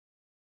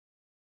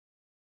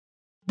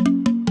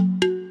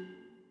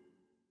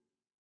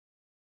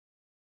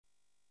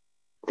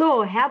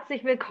So,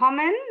 herzlich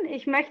willkommen.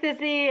 Ich möchte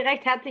Sie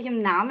recht herzlich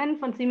im Namen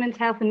von Siemens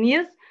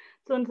Healthineers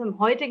zu unserem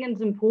heutigen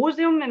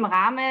Symposium im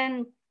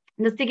Rahmen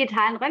des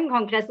digitalen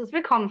Röntgenkongresses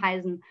willkommen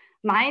heißen.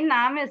 Mein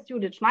Name ist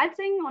Judith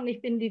Schmalzing und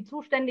ich bin die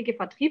zuständige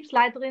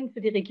Vertriebsleiterin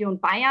für die Region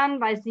Bayern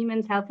bei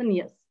Siemens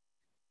Healthineers.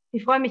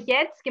 Ich freue mich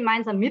jetzt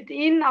gemeinsam mit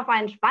Ihnen auf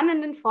einen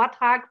spannenden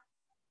Vortrag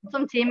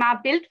zum Thema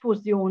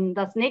Bildfusion,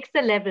 das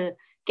nächste Level,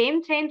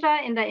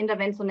 Gamechanger in der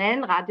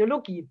interventionellen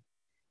Radiologie.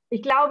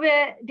 Ich glaube,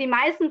 die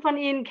meisten von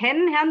Ihnen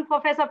kennen Herrn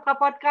Professor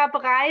Prapotka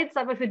bereits,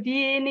 aber für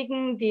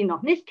diejenigen, die ihn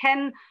noch nicht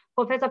kennen,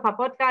 Professor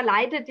Prapotka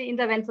leitet die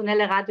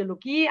interventionelle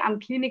Radiologie am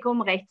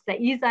Klinikum rechts der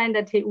Isar in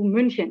der TU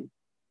München.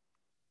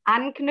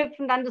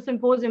 Anknüpfen dann das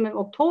Symposium im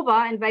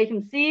Oktober, in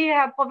welchem Sie,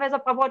 Herr Professor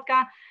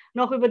Prapotka,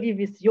 noch über die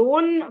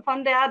Vision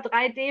von der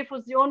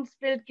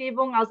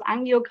 3D-Fusionsbildgebung aus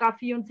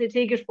Angiographie und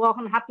CT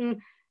gesprochen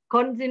hatten,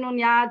 konnten Sie nun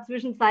ja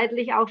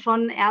zwischenzeitlich auch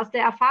schon erste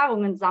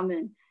Erfahrungen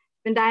sammeln.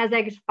 Ich bin daher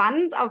sehr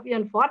gespannt auf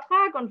Ihren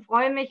Vortrag und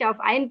freue mich auf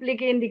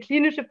Einblicke in die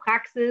klinische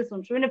Praxis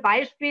und schöne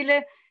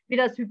Beispiele, wie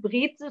das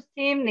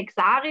Hybridsystem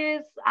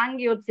Nexaris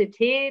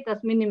Angio-CT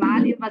das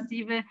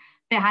minimalinvasive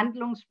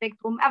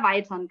Behandlungsspektrum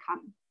erweitern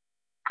kann.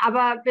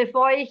 Aber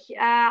bevor ich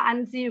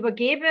an Sie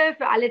übergebe,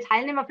 für alle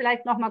Teilnehmer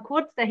vielleicht noch mal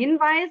kurz der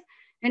Hinweis: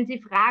 Wenn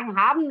Sie Fragen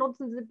haben,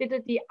 nutzen Sie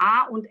bitte die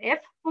A- und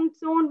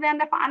F-Funktion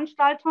während der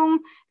Veranstaltung.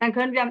 Dann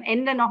können wir am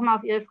Ende noch mal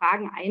auf Ihre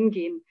Fragen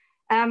eingehen.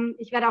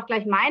 Ich werde auch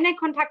gleich meine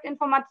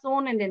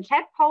Kontaktinformationen in den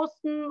Chat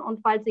posten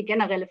und falls Sie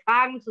generelle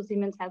Fragen zu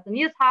Siemens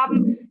Healthineers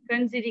haben,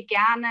 können Sie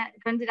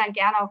dann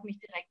gerne auf mich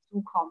direkt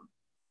zukommen.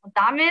 Und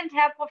damit,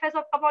 Herr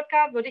Professor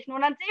Prapotka, würde ich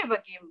nun an Sie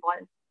übergeben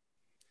wollen.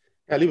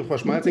 Ja, liebe Frau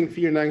Schmalzing,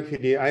 vielen Dank für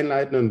die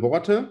einleitenden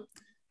Worte.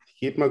 Ich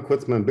gebe mal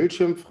kurz meinen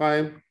Bildschirm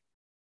frei.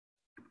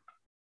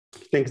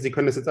 Ich denke, Sie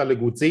können das jetzt alle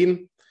gut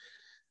sehen.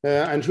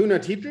 Ein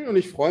schöner Titel und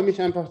ich freue mich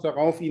einfach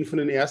darauf, Ihnen von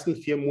den ersten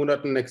 4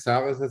 Monaten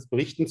Nexaris jetzt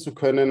berichten zu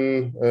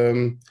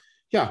können.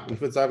 Ja,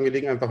 ich würde sagen, wir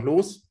legen einfach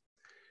los.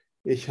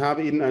 Ich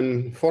habe Ihnen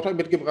einen Vortrag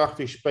mitgebracht.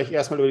 Ich spreche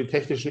erstmal über die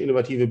technische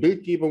innovative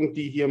Bildgebung,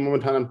 die hier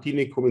momentan am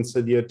Klinikum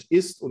installiert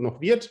ist und noch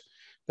wird.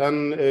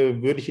 Dann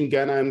würde ich Ihnen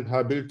gerne ein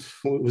paar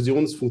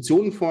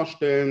Bildfusionsfunktionen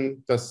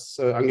vorstellen, das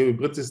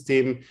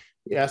Angio-Hybridsystem,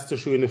 erste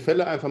schöne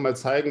Fälle einfach mal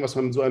zeigen, was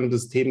man mit so einem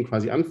System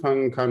quasi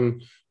anfangen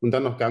kann und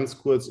dann noch ganz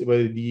kurz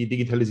über die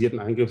digitalisierten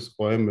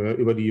Eingriffsräume,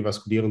 über die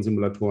vaskulären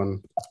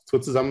Simulatoren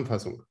zur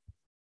Zusammenfassung.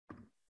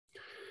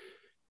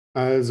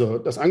 Also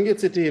das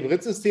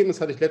Angio-CT-Hybridsystem, das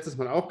hatte ich letztes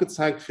Mal auch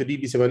gezeigt, für die,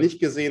 die es aber nicht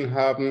gesehen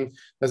haben.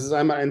 Das ist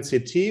einmal ein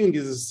CT und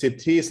dieses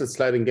CT ist als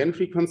Sliding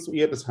Gantry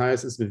konstruiert, das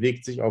heißt, es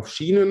bewegt sich auf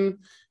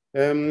Schienen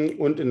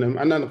und in einem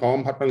anderen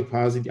Raum hat man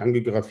quasi die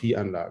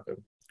Angiographieanlage.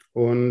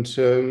 Und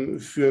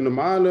für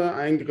normale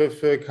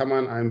Eingriffe kann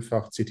man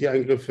einfach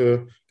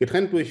CT-Eingriffe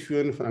getrennt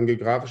durchführen von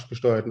angiografisch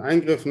gesteuerten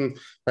Eingriffen.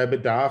 Bei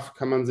Bedarf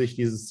kann man sich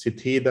dieses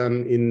CT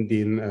dann in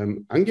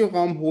den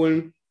Angioraum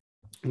holen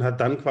und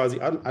hat dann quasi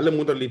alle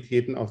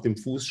Modalitäten auf dem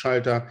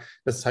Fußschalter.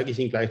 Das zeige ich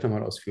Ihnen gleich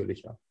nochmal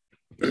ausführlicher.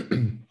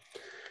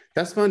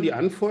 Das waren die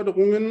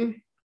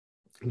Anforderungen,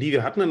 die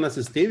wir hatten an das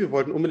System. Wir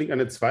wollten unbedingt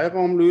eine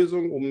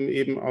Zweiraumlösung, um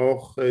eben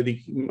auch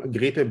die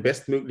Geräte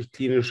bestmöglich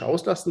klinisch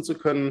auslasten zu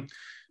können.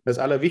 Das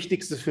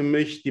Allerwichtigste für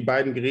mich, die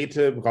beiden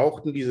Geräte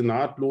brauchten diese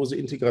nahtlose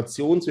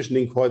Integration zwischen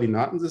den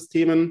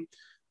Koordinatensystemen,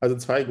 also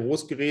 2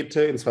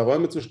 Großgeräte in 2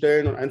 Räume zu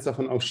stellen und eins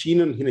davon auf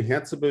Schienen hin und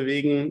her zu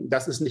bewegen.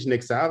 Das ist nicht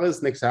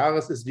Nexaris.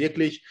 Nexaris ist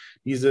wirklich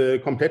diese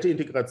komplette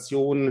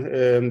Integration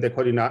der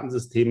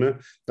Koordinatensysteme,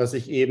 dass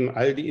ich eben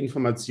all die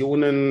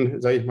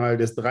Informationen, sage ich mal,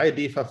 des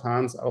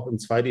 3D-Verfahrens auch im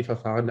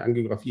 2D-Verfahren der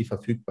Angiographie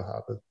verfügbar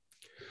habe.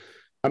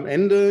 Am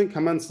Ende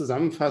kann man es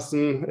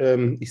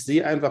zusammenfassen, ich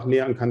sehe einfach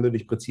mehr und kann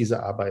dadurch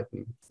präzise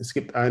arbeiten. Es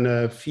gibt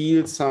eine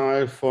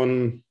Vielzahl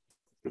von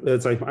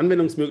sage ich mal,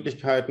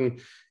 Anwendungsmöglichkeiten,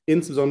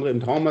 insbesondere im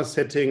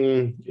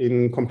Traumasetting,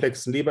 in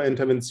komplexen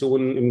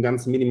Leberinterventionen, im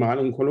ganzen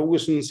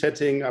minimal-onkologischen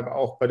Setting, aber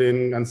auch bei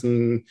den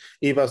ganzen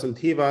EVAs und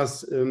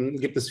TEVAs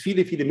gibt es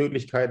viele, viele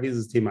Möglichkeiten,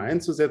 dieses Thema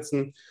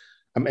einzusetzen.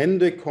 Am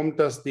Ende kommt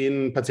das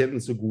den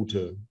Patienten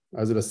zugute.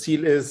 Also das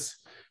Ziel ist,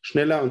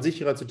 schneller und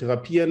sicherer zu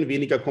therapieren,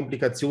 weniger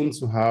Komplikationen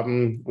zu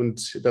haben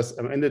und das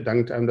am Ende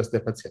dankt einem das der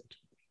Patient.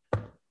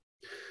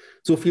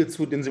 So viel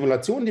zu den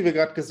Simulationen, die wir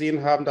gerade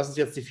gesehen haben. Das ist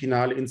jetzt die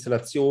finale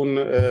Installation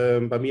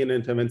bei mir in der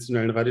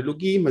interventionellen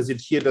Radiologie. Man sieht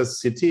hier das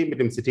CT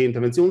mit dem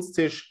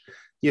CT-Interventionstisch.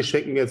 Hier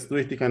schwenken wir jetzt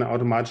durch eine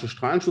automatische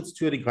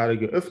Strahlenschutztür, die gerade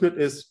geöffnet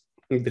ist.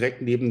 Und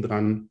direkt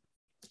nebendran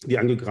die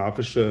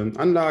angiografische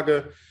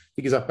Anlage.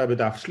 Wie gesagt, bei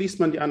Bedarf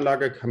schließt man die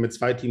Anlage, kann mit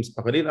 2 Teams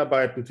parallel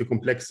arbeiten. Für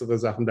komplexere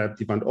Sachen bleibt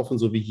die Wand offen,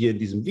 so wie hier in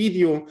diesem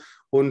Video.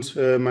 Und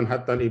man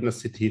hat dann eben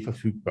das CT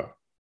verfügbar.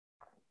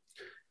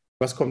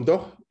 Was kommt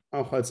doch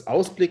auch als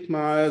Ausblick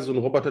mal? So ein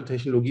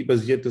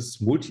robotertechnologiebasiertes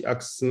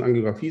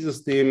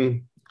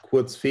Multiachsen-Angiographie-System,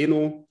 kurz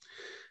PHENO.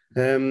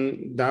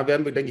 Da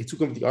werden wir, denke ich,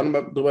 zukünftig auch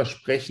nochmal drüber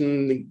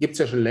sprechen. Gibt es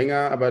ja schon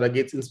länger, aber da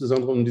geht es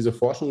insbesondere um diese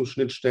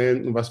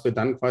Forschungsschnittstellen und was wir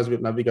dann quasi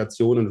mit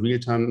Navigation und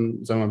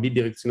Realtime, sagen wir mal,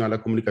 bidirektionaler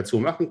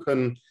Kommunikation machen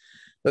können.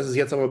 Das ist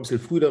jetzt aber ein bisschen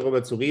früh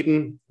darüber zu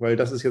reden, weil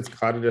das ist jetzt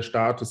gerade der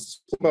Start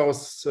des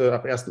Umbaus.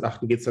 Ab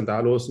 1.8. geht es dann da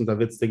los und da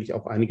wird es, denke ich,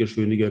 auch einige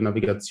schöne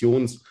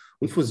Navigations-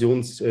 und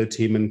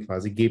Fusionsthemen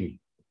quasi geben.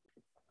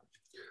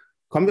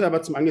 Kommen wir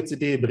aber zum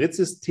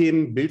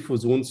Angio-CT-Hybridsystem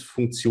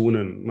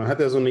Bildfusionsfunktionen. Man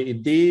hat ja so eine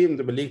Idee und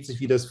überlegt sich,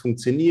 wie das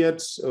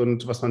funktioniert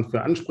und was man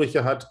für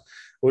Ansprüche hat.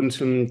 Und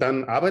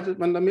dann arbeitet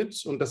man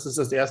damit und das ist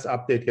das erste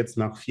Update jetzt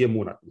nach 4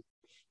 Monaten.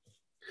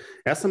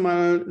 Erst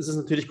einmal ist es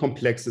natürlich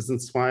komplex. Es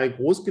sind 2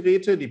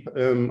 Großgeräte, die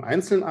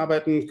einzeln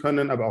arbeiten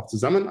können, aber auch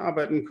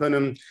zusammenarbeiten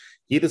können.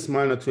 Jedes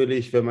Mal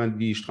natürlich, wenn man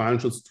die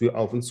Strahlenschutztür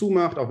auf und zu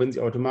macht, auch wenn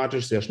sie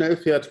automatisch sehr schnell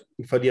fährt,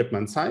 verliert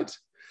man Zeit.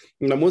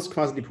 Und man muss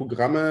quasi die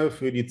Programme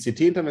für die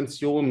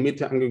CT-Intervention mit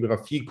der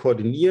Angiographie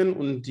koordinieren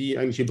und die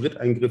eigentlich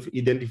Hybrid-Eingriffe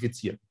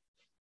identifizieren.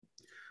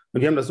 Und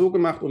wir haben das so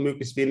gemacht, um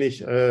möglichst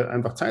wenig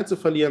einfach Zeit zu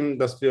verlieren,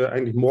 dass wir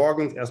eigentlich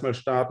morgens erstmal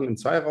starten im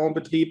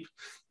Zweiraumbetrieb,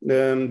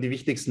 die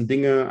wichtigsten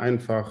Dinge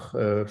einfach,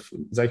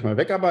 sage ich mal,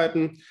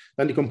 wegarbeiten,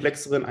 dann die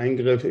komplexeren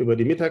Eingriffe über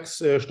die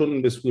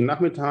Mittagsstunden bis frühen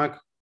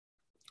Nachmittag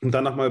und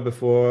dann nochmal,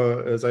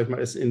 bevor, sage ich mal,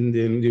 es in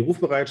die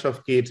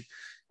Rufbereitschaft geht,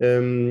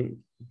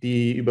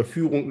 die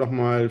Überführung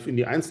nochmal in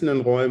die einzelnen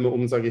Räume,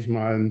 um, sage ich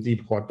mal, die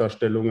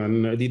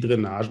Portdarstellungen, die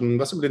Drainagen,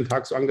 was über den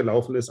Tag so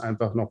angelaufen ist,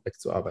 einfach noch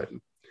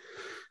wegzuarbeiten.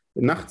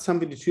 Nachts haben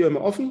wir die Tür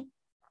immer offen.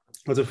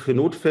 Also für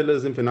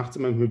Notfälle sind wir nachts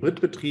immer im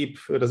Hybridbetrieb.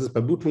 Das ist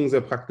bei Blutungen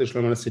sehr praktisch,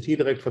 wenn man das CT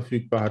direkt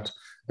verfügbar hat.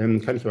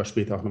 Kann ich aber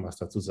später auch noch was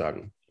dazu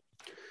sagen.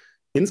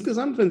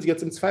 Insgesamt, wenn Sie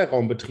jetzt im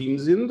Zweiraumbetrieb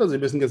sind, also wir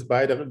müssen jetzt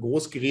beide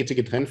Großgeräte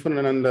getrennt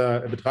voneinander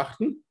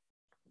betrachten.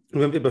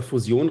 Und wenn wir über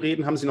Fusion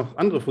reden, haben Sie noch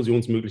andere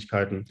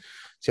Fusionsmöglichkeiten.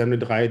 Sie haben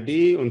eine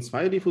 3D- und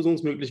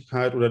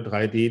 2D-Fusionsmöglichkeit oder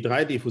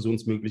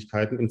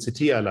 3D-Fusionsmöglichkeiten im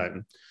CT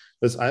allein.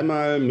 Das ist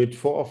einmal mit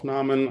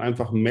Voraufnahmen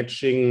einfach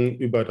Matching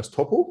über das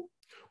Topo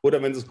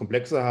oder wenn Sie es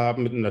komplexer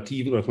haben mit einem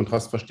nativen oder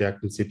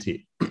kontrastverstärkten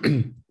CT.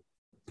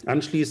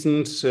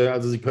 Anschließend,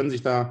 also Sie können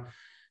sich da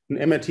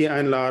ein MRT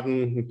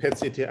einladen, ein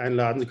PET-CT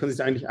einladen. Sie können sich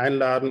da eigentlich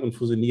einladen und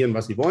fusionieren,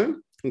 was Sie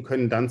wollen und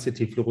können dann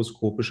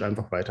CT-fluoroskopisch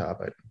einfach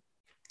weiterarbeiten.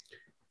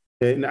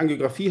 In der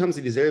Angiographie haben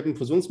Sie dieselben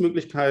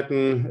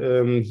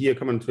Fusionsmöglichkeiten. Hier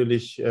kann man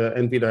natürlich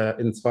entweder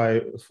in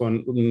 2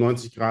 von um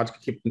 90 Grad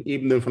gekippten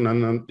Ebenen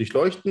voneinander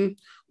durchleuchten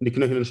und die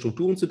knöchernen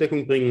Strukturen zur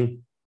Deckung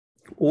bringen.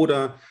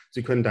 Oder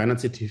Sie können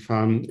Dyna-CT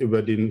fahren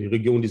über die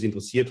Region, die Sie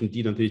interessiert und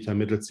die natürlich dann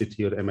mittels CT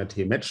oder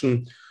MRT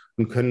matchen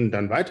und können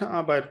dann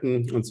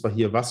weiterarbeiten. Und zwar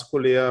hier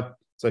vaskulär,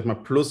 sag ich mal,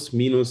 plus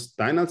minus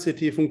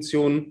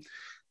Dyna-CT-Funktionen.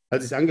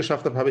 Als ich es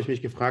angeschafft habe, habe ich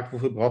mich gefragt,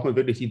 wofür braucht man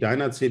wirklich die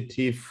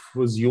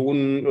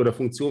Dyna-CT-Fusion oder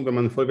Funktion, wenn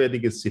man ein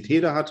vollwertiges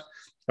CT da hat.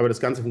 Aber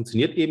das Ganze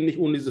funktioniert eben nicht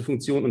ohne diese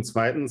Funktion. Und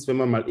zweitens, wenn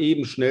man mal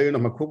eben schnell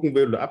nochmal gucken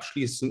will oder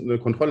abschließend eine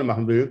Kontrolle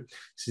machen will,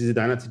 ist diese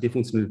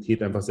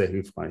Dyna-CT-Funktionalität einfach sehr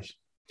hilfreich.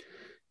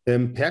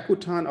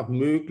 Perkutan auch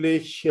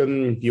möglich,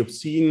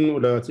 Biopsien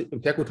oder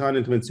perkutane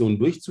Interventionen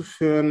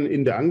durchzuführen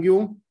in der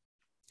Angio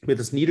mit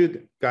das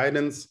Needle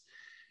Guidance.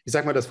 Ich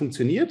sage mal, das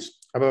funktioniert,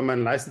 aber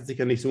man leistet sich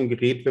ja nicht so ein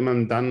Gerät, wenn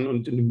man dann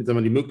und sagen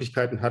wir, die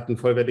Möglichkeiten hat, ein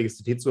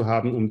vollwertiges CT zu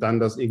haben, um dann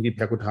das irgendwie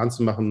perkutan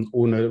zu machen,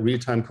 ohne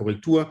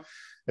Realtime-Korrektur.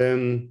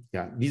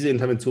 Ja, diese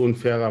Interventionen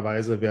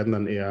fairerweise werden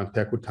dann eher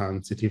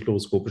perkutan,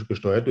 CT-fluoroskopisch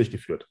gesteuert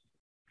durchgeführt.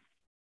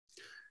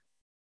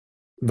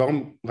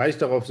 Warum reiche ich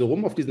darauf so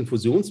rum, auf diesen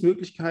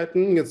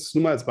Fusionsmöglichkeiten? Jetzt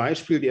nur mal als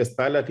Beispiel, die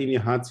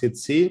S3-Leitlinie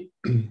HCC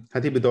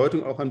hat die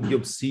Bedeutung auch an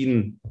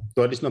Biopsien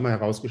deutlich nochmal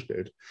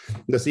herausgestellt.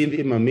 Und das sehen wir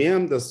immer mehr.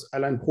 Das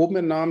allein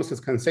Probenentnahmen ist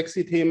jetzt kein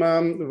sexy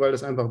Thema, weil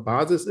das einfach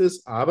Basis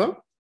ist,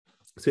 aber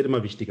es wird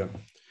immer wichtiger.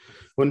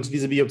 Und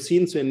diese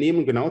Biopsien zu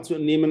entnehmen, genau zu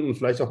entnehmen und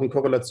vielleicht auch in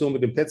Korrelation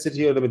mit dem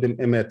PET-CT oder mit dem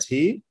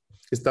MRT,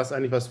 ist das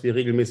eigentlich, was wir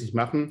regelmäßig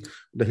machen.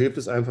 Und da hilft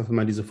es einfach, wenn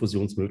man diese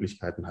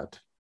Fusionsmöglichkeiten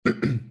hat.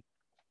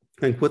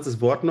 Ein kurzes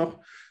Wort noch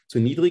zu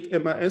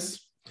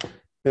Niedrig-MAS.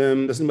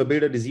 Das sind immer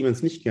Bilder, die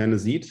Siemens nicht gerne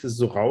sieht. Das ist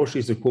so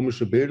rauschig, so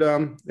komische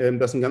Bilder.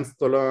 Da ist ein ganz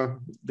toller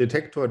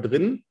Detektor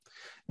drin,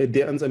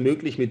 der uns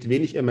ermöglicht, mit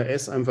wenig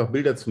MAS einfach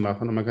Bilder zu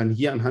machen. Und man kann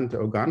hier anhand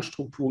der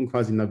Organstrukturen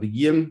quasi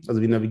navigieren.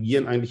 Also wir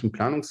navigieren eigentlich im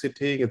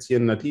Planungs-CT, jetzt hier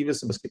ein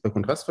natives, aber es gibt auch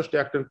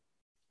kontrastverstärkte.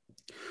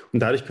 Und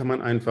dadurch kann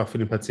man einfach für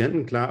den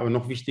Patienten, klar, aber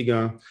noch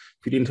wichtiger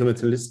für die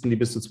Interventionalisten, die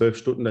bis zu 12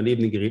 Stunden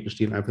daneben den Geräten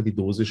stehen, einfach die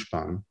Dosis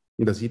sparen.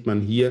 Und das sieht man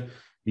hier,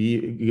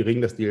 wie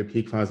gering das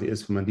DLP quasi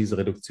ist, wenn man diese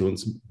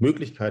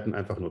Reduktionsmöglichkeiten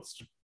einfach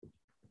nutzt.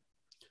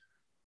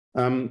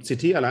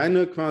 CT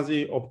alleine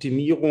quasi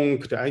Optimierung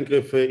der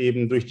Eingriffe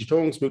eben durch die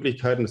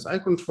Steuerungsmöglichkeiten des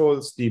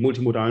Eye-Controls, die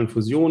multimodalen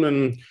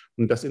Fusionen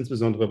und das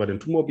insbesondere bei den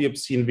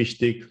Tumorbiopsien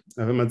wichtig.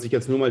 Wenn man sich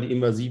jetzt nur mal die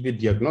invasive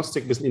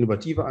Diagnostik ein bisschen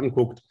innovativer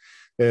anguckt,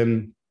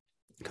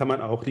 kann man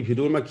auch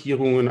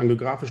Lipidolmarkierungen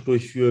angiografisch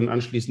durchführen,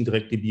 anschließend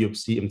direkt die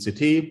Biopsie im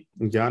CT.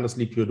 Und ja, das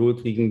Lipidol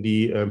kriegen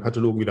die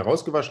Pathologen wieder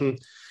rausgewaschen.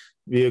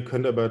 Wir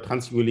können über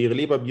transjuguläre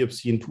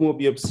Leberbiopsien,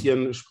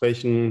 Tumorbiopsien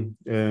sprechen.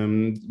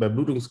 Bei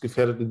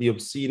blutungsgefährdeten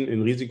Biopsien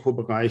in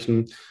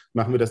Risikobereichen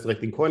machen wir das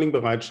direkt in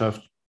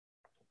Coiling-Bereitschaft.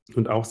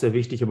 Und auch sehr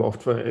wichtig, aber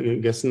oft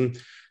vergessen,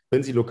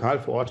 wenn Sie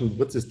lokal vor Ort im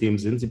Hybridsystem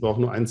sind, Sie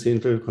brauchen nur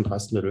 1/10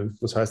 Kontrastmittel.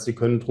 Das heißt, Sie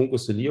können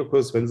Truncus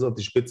ciliacus, wenn Sie es auf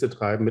die Spitze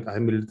treiben, mit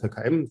 1 ml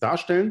km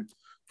darstellen.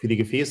 Für die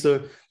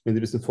Gefäße, wenn Sie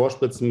ein bisschen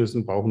vorspritzen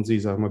müssen, brauchen Sie,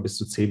 sagen wir mal, bis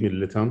zu 10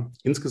 Milliliter.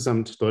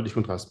 Insgesamt deutlich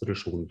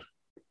kontrastmittelschonend.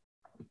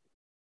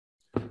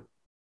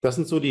 Das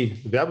sind so die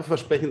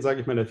Werbeversprechen, sage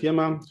ich mal, der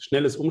Firma.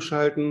 Schnelles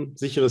Umschalten,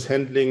 sicheres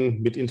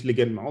Handling mit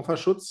intelligentem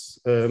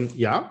Auffahrschutz.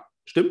 Ja,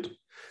 stimmt.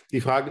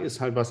 Die Frage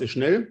ist halt, was ist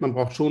schnell? Man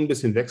braucht schon ein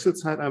bisschen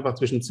Wechselzeit einfach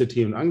zwischen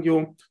CT und Angio.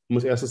 Man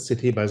muss erst das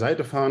CT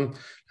beiseite fahren,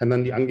 kann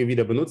dann die Angio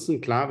wieder benutzen.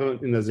 Klar, wenn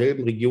man in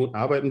derselben Region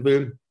arbeiten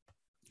will,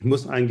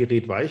 muss ein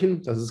Gerät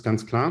weichen, das ist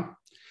ganz klar.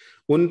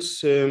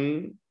 Und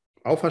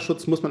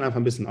Auffahrschutz muss man einfach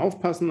ein bisschen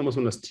aufpassen, da muss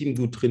man das Team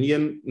gut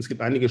trainieren. Es gibt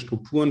einige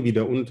Strukturen, wie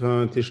der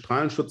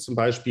Untertischstrahlenschutz zum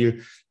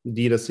Beispiel,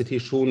 die das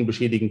CT schon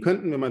beschädigen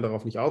könnten, wenn man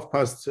darauf nicht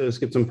aufpasst. Es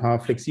gibt so ein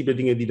paar flexible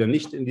Dinge, die dann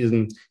nicht in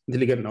diesem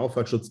intelligenten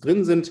Auffahrschutz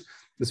drin sind.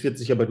 Das wird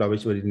sich aber, glaube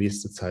ich, über die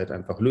nächste Zeit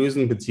einfach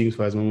lösen,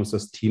 beziehungsweise man muss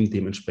das Team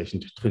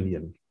dementsprechend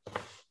trainieren.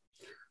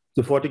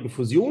 Sofortige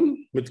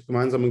Fusion mit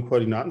gemeinsamem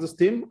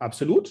Koordinatensystem,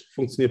 absolut,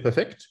 funktioniert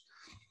perfekt.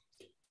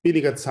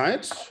 Weniger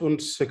Zeit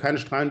und keine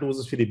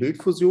Strahlendosis für die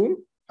Bildfusion.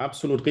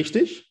 Absolut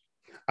richtig.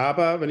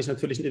 Aber wenn ich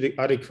natürlich eine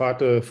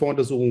adäquate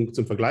Voruntersuchung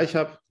zum Vergleich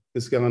habe,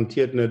 ist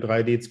garantiert eine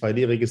 3D-,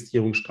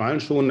 2D-Registrierung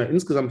strahlenschonender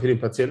insgesamt für den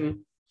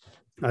Patienten,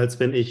 als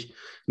wenn ich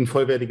ein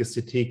vollwertiges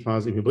CT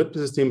quasi im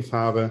Hybridsystem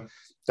fahre.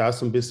 Da ist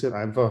so ein bisschen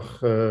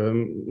einfach,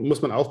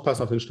 muss man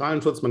aufpassen auf den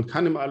Strahlenschutz. Man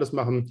kann immer alles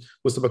machen,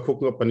 muss aber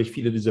gucken, ob man nicht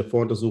viele dieser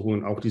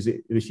Voruntersuchungen auch durch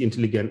die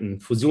intelligenten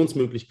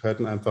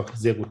Fusionsmöglichkeiten einfach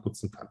sehr gut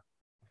nutzen kann.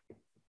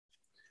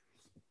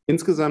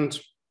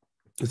 Insgesamt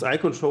das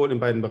Eye-Control in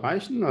beiden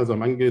Bereichen, also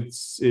am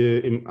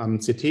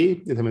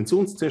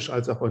CT-Interventionstisch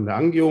als auch in der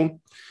Angio.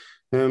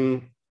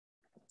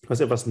 Was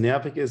etwas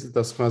nervig ist,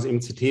 dass quasi im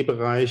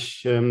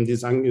CT-Bereich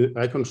dieses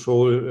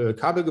Eye-Control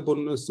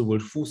kabelgebunden ist, sowohl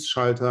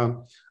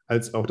Fußschalter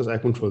als auch das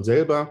Eye-Control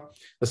selber.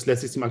 Das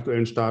lässt sich zum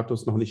aktuellen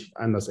Status noch nicht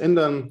anders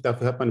ändern.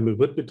 Dafür hat man im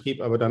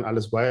Hybridbetrieb aber dann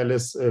alles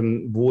wireless,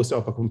 wo es ja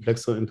auch bei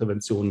komplexeren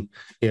Interventionen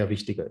eher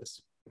wichtiger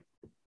ist.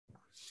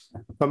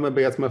 Kommen wir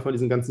aber jetzt mal von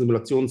diesen ganzen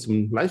Simulationen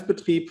zum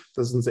Live-Betrieb.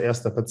 Das ist unser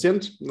erster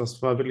Patient. Das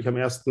war wirklich am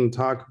ersten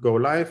Tag Go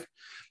Live.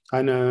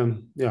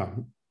 Eine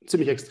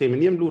ziemlich extreme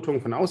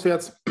Nierenblutung von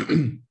auswärts.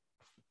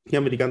 Hier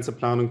haben wir die ganze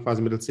Planung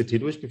quasi mittels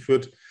CT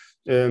durchgeführt.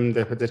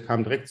 Der Patient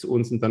kam direkt zu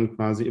uns und dann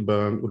quasi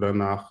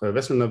nach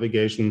Vessel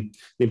Navigation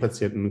den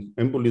Patienten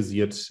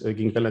embolisiert.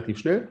 Ging relativ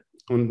schnell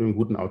und mit einem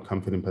guten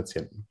Outcome für den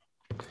Patienten.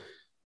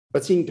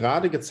 Was ich Ihnen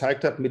gerade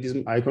gezeigt habe mit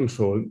diesem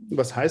Eye-Control,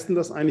 was heißt denn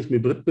das eigentlich im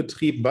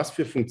Hybridbetrieb? Was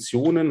für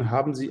Funktionen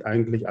haben Sie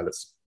eigentlich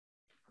alles?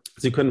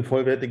 Sie können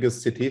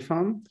vollwertiges CT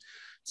fahren,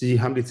 Sie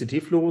haben die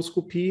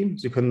CT-Fluoroskopie,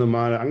 Sie können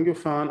normale Angio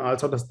fahren,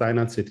 als auch das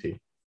Dyna-CT.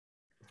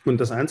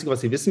 Und das Einzige,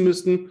 was Sie wissen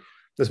müssten,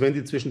 dass wenn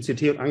Sie zwischen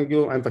CT und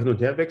Angio einfach hin und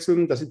her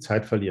wechseln, dass Sie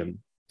Zeit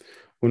verlieren.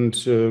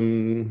 Und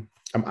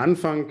am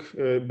Anfang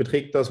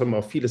beträgt das, wenn man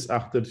auf vieles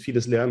achtet,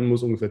 vieles lernen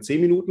muss, ungefähr 10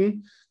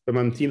 Minuten. Wenn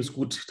man Teams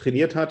gut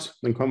trainiert hat,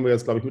 dann kommen wir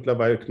jetzt, glaube ich,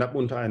 mittlerweile knapp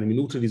unter 1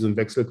 Minute, die so ein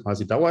Wechsel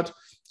quasi dauert.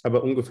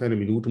 Aber ungefähr 1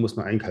 Minute muss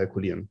man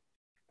einkalkulieren.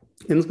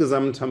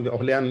 Insgesamt haben wir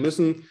auch lernen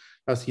müssen,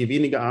 dass je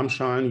weniger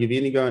Armschalen, je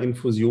weniger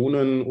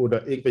Infusionen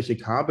oder irgendwelche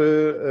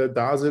Kabel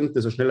da sind,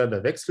 desto schneller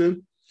der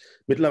Wechsel.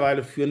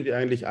 Mittlerweile führen wir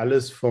eigentlich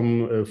alles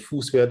vom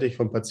fußwertig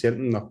vom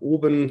Patienten nach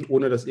oben,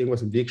 ohne dass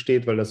irgendwas im Weg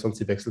steht, weil das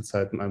sonst die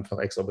Wechselzeiten einfach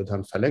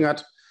exorbitant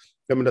verlängert.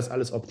 Wenn man das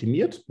alles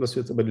optimiert, was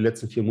wir jetzt über die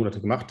letzten 4 Monate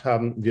gemacht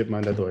haben, wird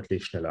man da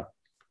deutlich schneller.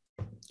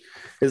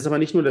 Es ist aber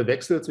nicht nur der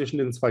Wechsel zwischen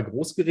den 2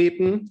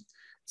 Großgeräten.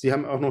 Sie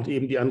haben auch noch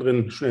eben die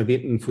anderen schon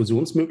erwähnten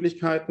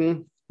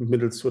Fusionsmöglichkeiten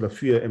mittels oder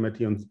für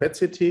MRT und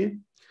PET-CT.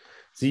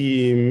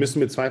 Sie müssen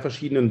mit 2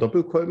 verschiedenen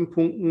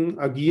Doppelkolbenpunkten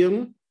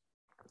agieren.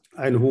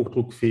 Eine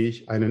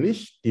hochdruckfähig, eine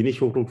nicht. Die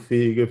nicht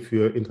hochdruckfähige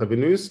für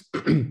intravenös,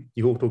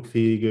 die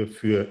hochdruckfähige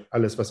für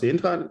alles, was wir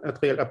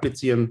intraarteriell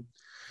applizieren.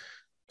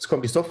 Es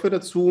kommt die Software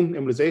dazu,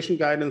 Embolization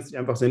Guidance, die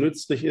einfach sehr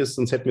nützlich ist,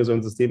 sonst hätten wir so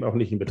ein System auch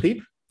nicht in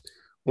Betrieb.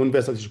 Und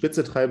wer es auf die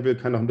Spitze treiben will,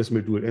 kann auch ein bisschen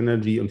mit Dual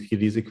Energy und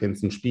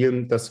 4D-Sequenzen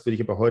spielen. Das will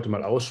ich aber heute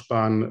mal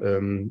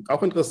aussparen.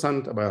 Auch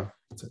interessant, aber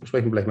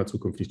sprechen wir gleich mal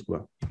zukünftig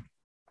drüber.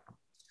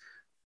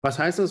 Was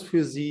heißt das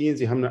für Sie?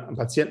 Sie haben einen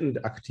Patienten,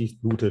 der aktiv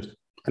blutet.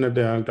 Einer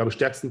der, glaube ich,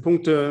 stärksten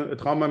Punkte,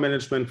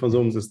 Traumamanagement von so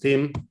einem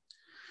System.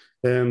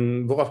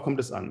 Worauf kommt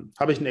es an?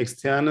 Habe ich ein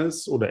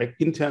externes oder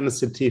internes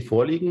CT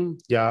vorliegen?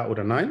 Ja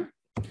oder nein?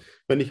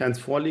 Wenn ich eins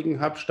vorliegen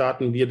habe,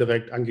 starten wir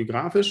direkt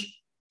angiografisch.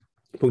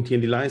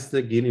 Punktieren die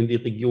Leiste, gehen in die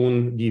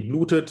Region, die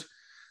blutet,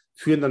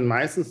 führen dann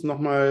meistens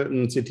nochmal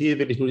ein CT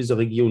wirklich nur diese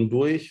Region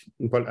durch,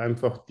 weil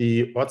einfach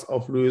die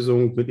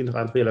Ortsauflösung mit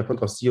intraarterieller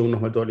Kontrastierung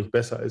nochmal deutlich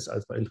besser ist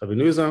als bei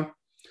intravenöser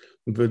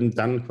und würden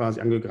dann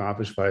quasi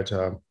angiografisch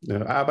weiter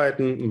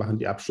arbeiten und machen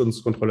die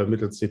Abstandskontrolle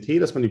mittels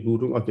CT, dass man die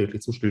Blutung auch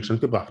wirklich zum Stillstand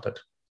gebracht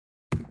hat.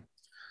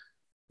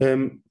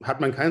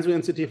 Hat man kein so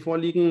ein CT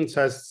vorliegen, das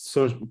heißt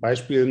zum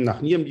Beispiel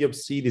nach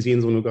Nierenbiopsie, die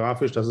sehen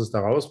sonografisch, dass es da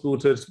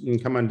rausblutet,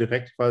 kann man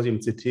direkt quasi im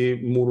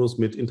CT-Modus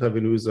mit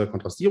intravenöser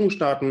Kontrastierung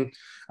starten.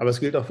 Aber es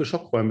gilt auch für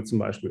Schockräume zum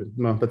Beispiel.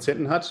 Wenn man einen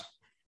Patienten hat,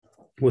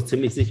 wo es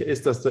ziemlich sicher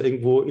ist, dass da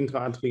irgendwo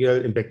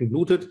intraarteriell im Becken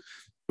blutet,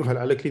 weil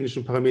alle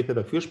klinischen Parameter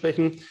dafür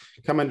sprechen,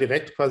 kann man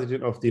direkt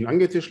quasi auf den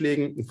Angiotisch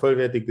legen, ein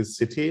vollwertiges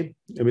CT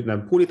mit einer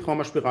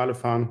Polytraumaspirale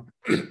fahren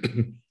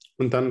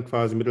und dann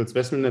quasi mittels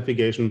Vessel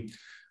Navigation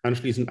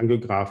anschließend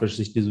angiografisch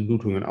sich diese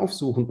Blutungen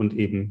aufsuchen und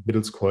eben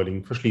mittels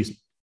Coiling verschließen.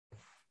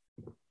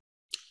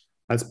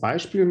 Als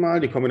Beispiel mal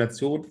die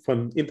Kombination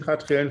von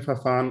intraarteriellen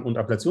Verfahren und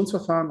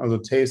Ablationsverfahren, also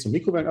TACE und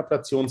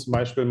Mikrowellenablation zum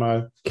Beispiel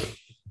mal.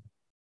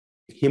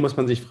 Hier muss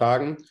man sich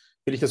fragen,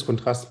 will ich das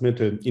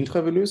Kontrastmittel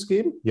intravenös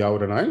geben, ja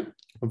oder nein?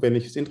 Und wenn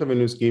ich es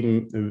intravenös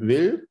geben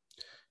will,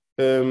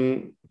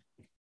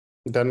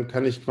 dann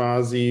kann ich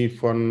quasi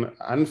von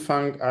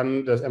Anfang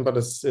an einfach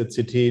das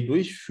CT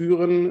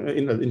durchführen,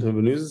 also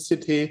intravenöses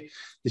CT.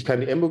 Ich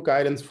kann die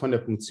Embo-Guidance von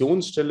der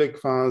Funktionsstelle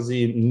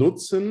quasi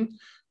nutzen,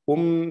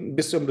 um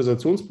bis zur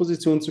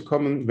Embolisationsposition zu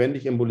kommen. Wenn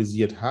ich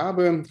embolisiert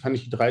habe, kann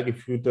ich die 3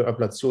 geführte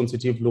Ablation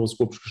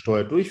CT-fluoroskopisch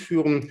gesteuert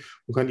durchführen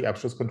und kann die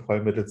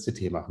Abschlusskontrolle mittels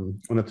CT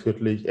machen. Und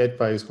natürlich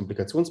etwaiges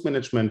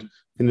Komplikationsmanagement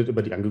findet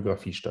über die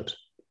Angiographie statt.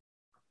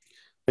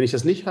 Wenn ich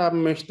das nicht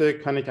haben möchte,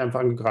 kann ich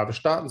einfach angiografisch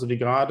starten, so wie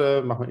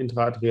gerade, mache ein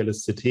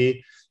intraarterielles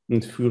CT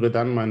und führe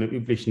dann meine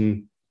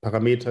üblichen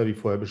Parameter, wie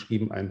vorher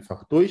beschrieben,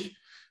 einfach durch.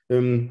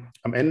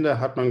 Am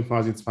Ende hat man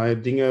quasi 2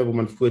 Dinge, wo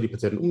man früher die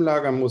Patienten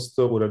umlagern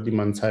musste oder die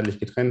man zeitlich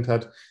getrennt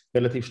hat,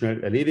 relativ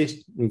schnell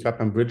erledigt. Und gerade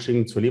beim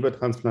Bridging zur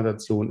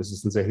Lebertransplantation ist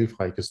es ein sehr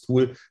hilfreiches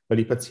Tool, weil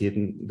die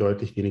Patienten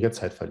deutlich weniger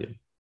Zeit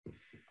verlieren.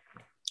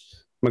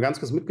 Mal ganz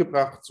kurz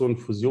mitgebracht, so ein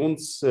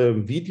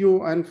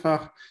Fusionsvideo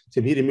einfach. Sie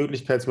haben hier die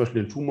Möglichkeit, zum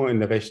Beispiel den Tumor in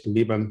der rechten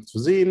Leber zu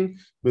sehen.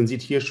 Man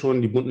sieht hier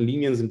schon, die bunten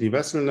Linien sind die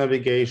Vessel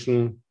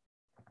Navigation,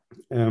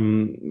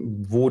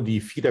 wo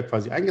die Feeder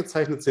quasi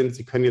eingezeichnet sind.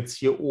 Sie können jetzt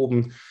hier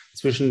oben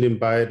zwischen den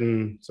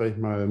beiden, sage ich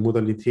mal,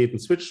 Modalitäten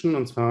switchen,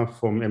 und zwar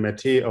vom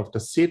MRT auf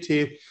das CT.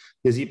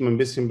 Hier sieht man ein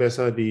bisschen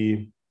besser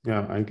die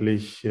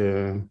eigentlich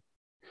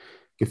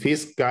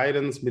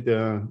Gefäß-Guidance mit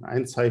der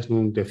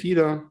Einzeichnung der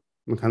Feeder.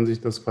 Man kann sich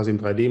das quasi im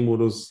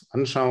 3D-Modus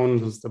anschauen.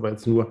 Das ist aber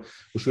jetzt nur,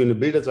 um schöne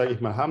Bilder, sage ich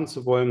mal, haben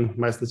zu wollen.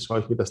 Meistens schaue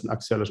ich mir das in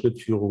axialer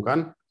Schnittführung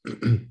an.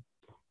 Und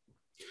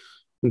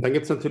dann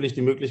gibt es natürlich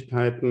die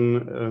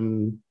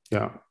Möglichkeiten,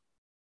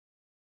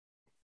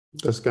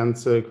 das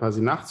Ganze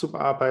quasi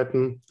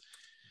nachzubearbeiten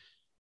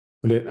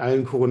und in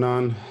allen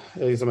koronaren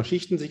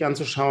Schichten sich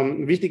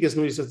anzuschauen. Wichtig ist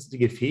nur nicht, dass die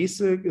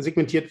Gefäße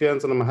segmentiert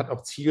werden, sondern man hat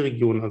auch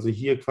Zielregionen. Also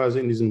hier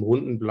quasi in diesem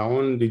runden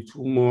blauen die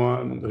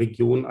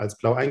Tumorregion als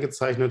blau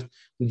eingezeichnet.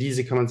 Und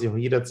diese kann man sich auch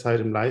jederzeit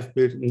im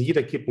Live-Bild in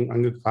jeder Kippung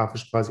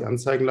angiografisch quasi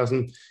anzeigen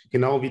lassen,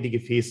 genau wie die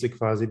Gefäße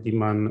quasi, die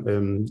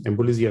man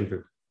embolisieren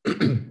will.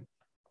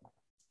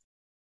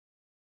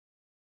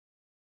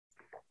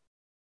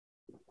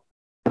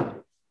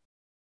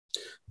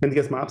 Wenn Sie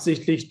jetzt mal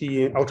absichtlich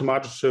die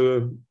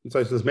automatische,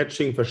 das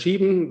Matching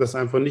verschieben, das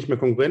einfach nicht mehr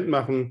konkurrent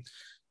machen,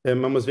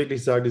 man muss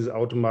wirklich sagen, diese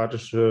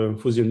automatische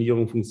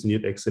Fusionierung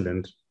funktioniert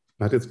exzellent.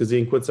 Man hat jetzt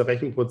gesehen, kurzer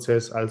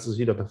Rechenprozess, alles ist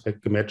wieder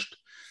perfekt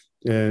gematcht.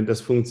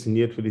 Das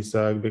funktioniert, würde ich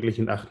sagen, wirklich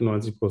in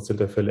 98%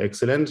 der Fälle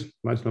exzellent.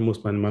 Manchmal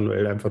muss man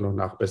manuell einfach noch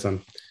nachbessern.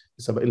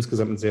 Ist aber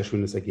insgesamt ein sehr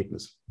schönes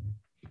Ergebnis.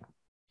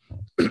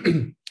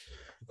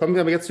 Kommen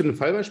wir aber jetzt zu den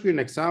Fallbeispielen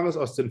Nexaris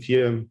aus den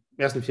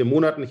ersten 4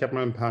 Monaten. Ich habe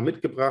mal ein paar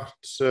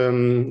mitgebracht,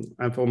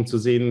 einfach um zu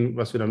sehen,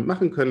 was wir damit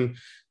machen können.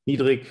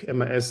 Niedrig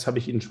MRS habe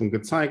ich Ihnen schon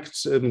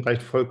gezeigt,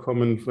 reicht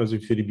vollkommen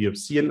für die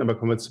Biopsien, aber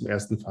kommen wir zum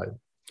ersten Fall.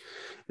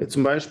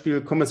 Zum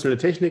Beispiel konventionelle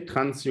Technik,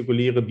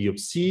 transjuguläre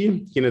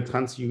Biopsie, hier eine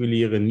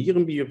transjuguläre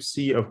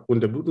Nierenbiopsie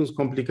aufgrund der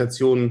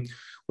Blutungskomplikationen.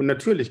 Und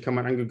natürlich kann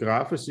man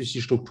angiografisch sich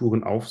die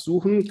Strukturen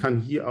aufsuchen,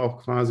 kann hier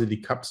auch quasi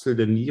die Kapsel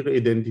der Niere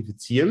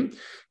identifizieren.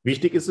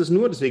 Wichtig ist es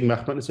nur, deswegen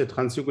macht man es ja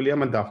transjugulär,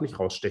 man darf nicht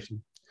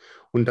rausstechen.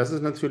 Und das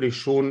ist natürlich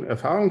schon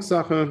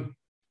Erfahrungssache,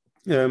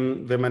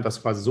 wenn man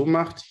das quasi so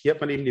macht. Hier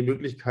hat man eben die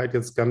Möglichkeit,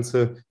 jetzt das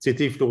Ganze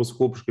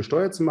CT-fluoroskopisch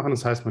gesteuert zu machen.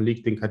 Das heißt, man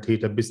legt den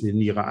Katheter bis in die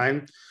Niere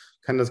ein,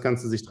 kann das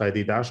Ganze sich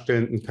 3D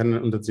darstellen und kann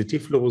dann unter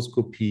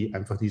CT-Fluoroskopie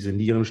einfach diese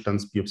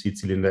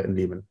Nierenstandsbiopsiezylinder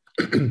entnehmen.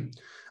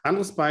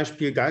 Anderes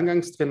Beispiel,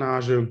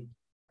 Gallengangsdrainage,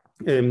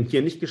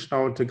 hier nicht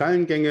gestaute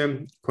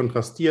Gallengänge,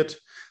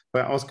 kontrastiert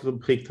bei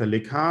ausgeprägter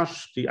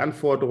Leckage, die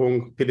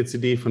Anforderung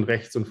PDCD von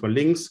rechts und von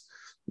links.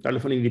 Und alle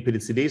von Ihnen, die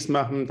PDCDs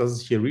machen, das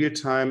ist hier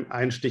Realtime,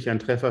 ein Stich, ein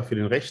Treffer für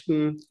den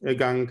rechten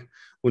Gang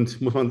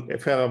und muss man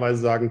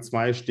fairerweise sagen,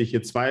 2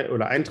 Stiche, 2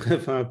 oder ein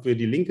Treffer für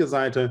die linke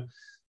Seite.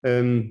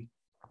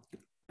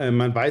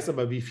 Man weiß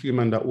aber, wie viel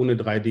man da ohne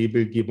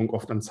 3D-Bildgebung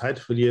oft an Zeit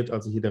verliert.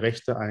 Also hier der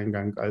rechte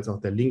Eingang als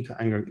auch der linke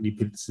Eingang in die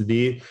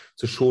PDCD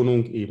zur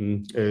Schonung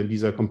eben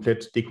dieser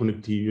komplett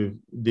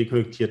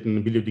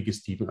dekonnektierten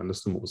biliodigestiven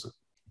Anastomose.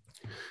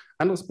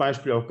 Anderes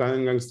Beispiel auch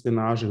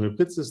Gallengangsdrainage im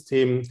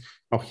Hybridsystem.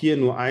 Auch hier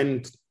nur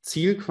ein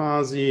Ziel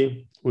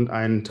quasi und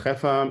einen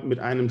Treffer mit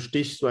einem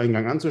Stich so einen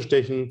Gang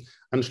anzustechen,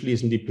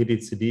 anschließend die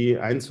PDCD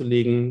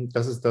einzulegen.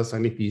 Das ist das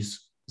eigentlich, wie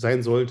es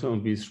sein sollte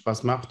und wie es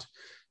Spaß macht.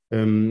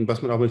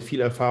 Was man auch mit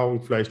viel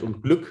Erfahrung vielleicht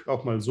und Glück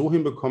auch mal so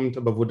hinbekommt,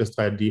 aber wo das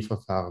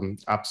 3D-Verfahren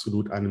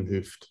absolut einem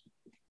hilft.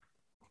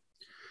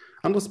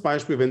 Anderes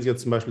Beispiel, wenn Sie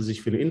jetzt zum Beispiel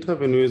sich für eine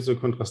intravenöse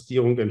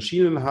Kontrastierung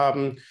entschieden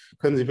haben,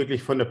 können Sie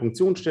wirklich von der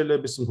Punktionsstelle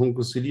bis zum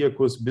Huncus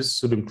ciliacus bis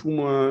zu dem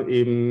Tumor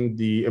eben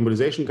die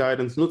Embolization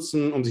Guidance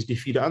nutzen, um sich die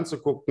Fieder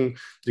anzugucken.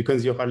 Sie können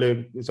sich auch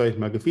alle, sage ich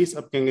mal,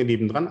 Gefäßabgänge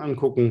nebendran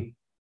angucken,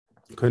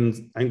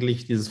 können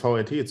eigentlich dieses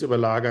VRT jetzt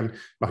überlagern,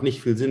 macht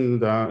nicht viel Sinn,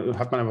 da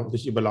hat man einfach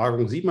durch die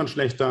Überlagerung, sieht man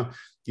schlechter.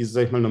 Diese,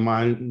 sag ich mal,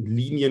 normalen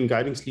Linien,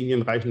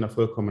 Guidingslinien reichen da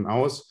vollkommen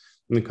aus.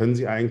 Und dann können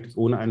Sie eigentlich,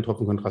 ohne einen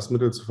Tropfen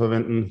Kontrastmittel zu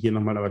verwenden, hier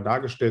nochmal aber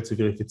dargestellt zur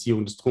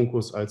Verifizierung des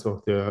Truncus als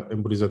auch der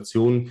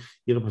Embolisation,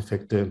 Ihre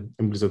perfekte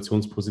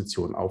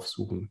Embolisationsposition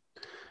aufsuchen.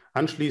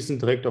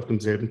 Anschließend direkt auf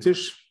demselben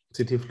Tisch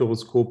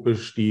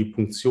CT-fluoroskopisch die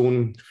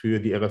Punktion für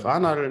die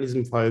RFA-Nadel in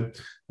diesem Fall,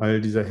 weil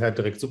dieser Herd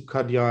direkt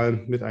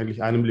subkardial mit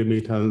eigentlich 1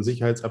 Millimeter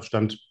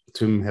Sicherheitsabstand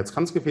zum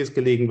Herz-Kranzgefäß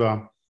gelegen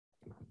war.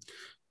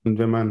 Und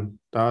wenn man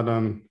da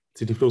dann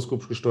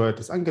CT-fluoroskopisch gesteuert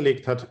das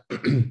angelegt hat,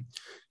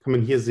 kann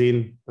man hier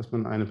sehen, dass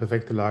man eine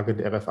perfekte Lage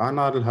der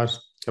RFA-Nadel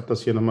hat. Ich habe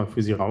das hier nochmal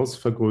für Sie raus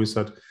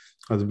vergrößert.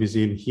 Also wir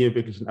sehen hier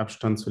wirklich einen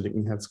Abstand zum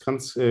linken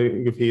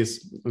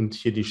Herz-Kranzgefäß und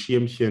hier die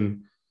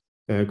Schirmchen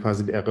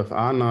quasi der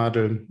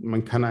RFA-Nadel.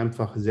 Man kann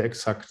einfach sehr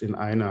exakt in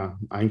einer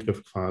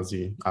Eingriff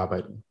quasi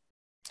arbeiten.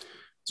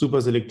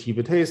 Super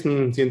selektive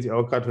Tasten, sehen Sie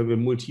auch gerade, wenn wir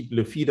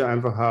multiple Fieder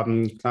einfach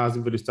haben. Klar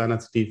sind wir durch seiner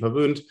CT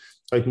verwöhnt,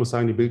 aber ich muss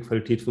sagen, die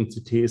Bildqualität von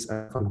CT ist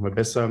einfach nochmal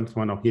besser. Kann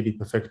man auch hier die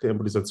perfekte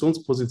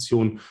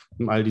Embolisationsposition,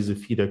 um all diese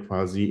Fieder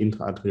quasi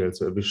intraarteriell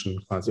zu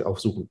erwischen, quasi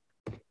aufsuchen.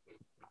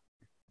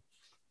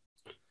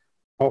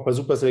 Auch bei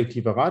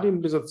superselektiver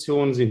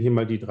Radioembolisation sehen hier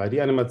mal die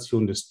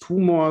 3D-Animation des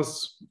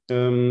Tumors.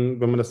 Wenn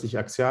man das sich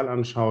axial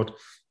anschaut,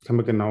 kann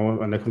man genau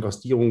an der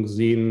Kontrastierung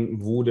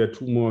sehen, wo der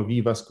Tumor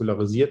wie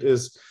vaskularisiert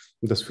ist.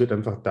 Und das führt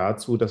einfach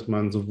dazu, dass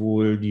man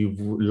sowohl die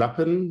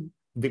Lappen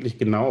wirklich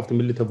genau auf den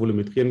Milliliter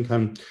volumetrieren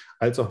kann,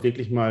 als auch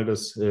wirklich mal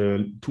das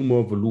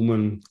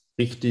Tumorvolumen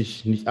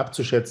richtig nicht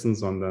abzuschätzen,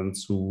 sondern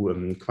zu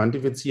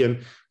quantifizieren,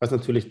 was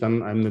natürlich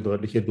dann einem eine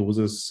deutliche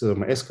Dosis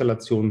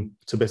Eskalation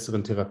zu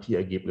besseren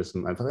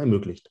Therapieergebnissen einfach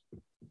ermöglicht.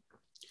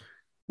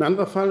 Ein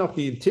anderer Fall, auch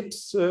die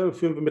Tipps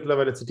führen wir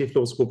mittlerweile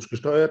CT-fluoroskopisch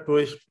gesteuert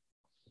durch.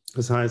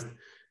 Das heißt,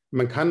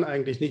 man kann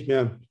eigentlich nicht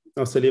mehr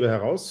aus der Leber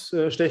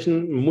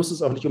herausstechen, man muss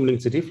es auch nicht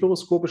unbedingt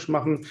CT-fluoroskopisch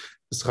machen.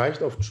 Es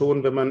reicht oft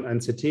schon, wenn man ein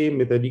CT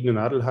mit der liegenden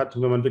Nadel hat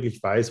und wenn man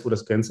wirklich weiß, wo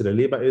das Grenze der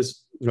Leber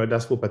ist, weil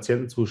das, wo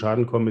Patienten zu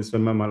Schaden kommen, ist,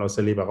 wenn man mal aus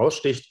der Leber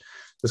raussticht.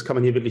 Das kann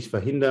man hier wirklich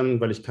verhindern,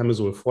 weil ich kann mir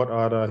so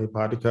Fortader,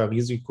 Hepatika,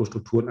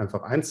 Risikostrukturen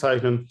einfach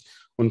einzeichnen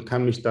und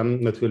kann mich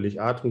dann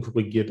natürlich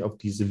atemkorrigiert auf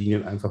diese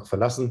Linien einfach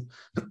verlassen.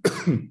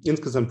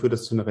 Insgesamt führt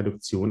das zu einer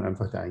Reduktion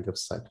einfach der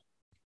Eingriffszeit.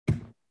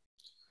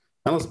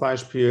 Anderes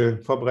Beispiel,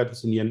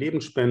 vorbereitete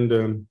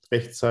Nierenlebensspende,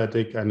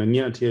 rechtsseitig eine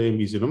Nierenarterie,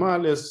 wie sie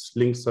normal ist,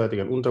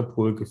 linksseitig ein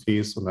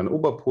Unterpolgefäß und ein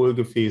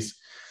Oberpolgefäß.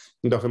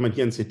 Und auch wenn man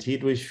hier ein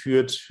CT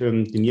durchführt,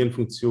 die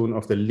Nierenfunktion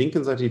auf der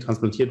linken Seite, die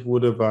transplantiert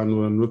wurde, war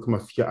nur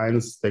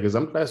 0,41 der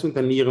Gesamtleistung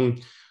der Nieren.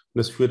 Und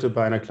das führte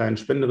bei einer kleinen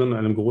Spenderin,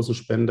 einem großen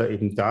Spender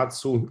eben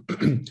dazu,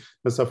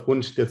 dass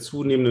aufgrund der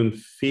zunehmenden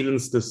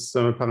Fehlens des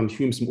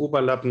Parenchyms im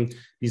Oberlappen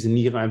diese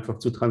Niere einfach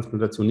zur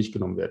Transplantation nicht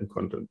genommen werden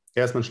konnte.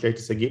 Erstmal ein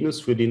schlechtes Ergebnis,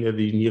 für den er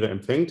die Niere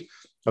empfängt.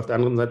 Auf der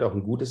anderen Seite auch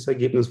ein gutes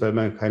Ergebnis, weil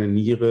man keine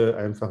Niere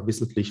einfach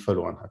wissentlich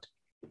verloren hat.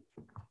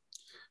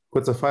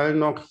 Kurzer Fall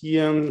noch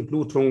hier,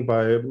 Blutung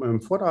bei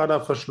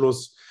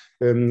Fortaderverschluss.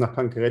 Nach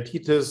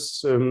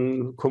Pankreatitis,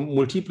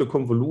 multiple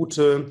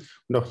Konvolute.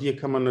 Und auch hier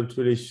kann man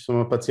natürlich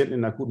Patienten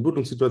in einer akuten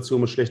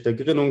Blutungssituation mit schlechter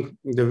Gerinnung,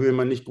 da will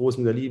man nicht groß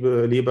in der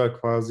Leber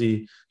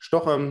quasi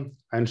stochern.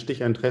 Ein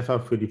Stich, ein Treffer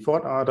für die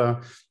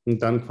Fortader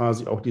und dann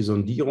quasi auch die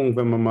Sondierung,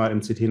 wenn man mal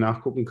im CT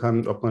nachgucken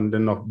kann, ob man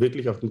denn noch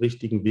wirklich auf dem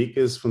richtigen Weg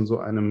ist von so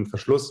einem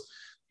Verschluss,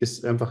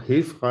 ist einfach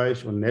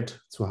hilfreich und nett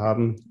zu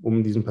haben,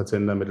 um diesen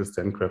Patienten dann mittels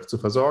Stengraft zu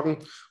versorgen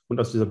und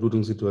aus dieser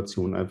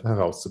Blutungssituation einfach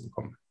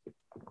herauszubekommen.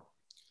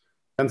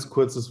 Ganz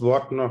kurzes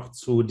Wort noch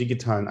zu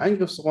digitalen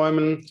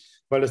Eingriffsräumen,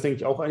 weil das, denke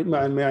ich, auch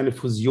immer mehr eine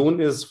Fusion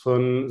ist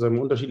von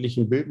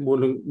unterschiedlichen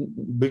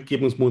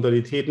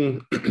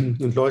Bildgebungsmodalitäten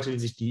und Leute, die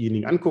sich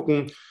diejenigen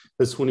angucken.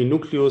 Das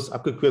Honinukleus,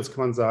 abgekürzt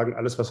kann man sagen,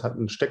 alles, was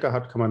einen Stecker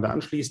hat, kann man da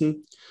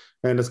anschließen.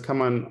 Das kann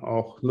man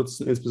auch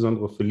nutzen,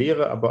 insbesondere für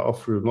Lehre, aber auch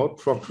für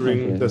Remote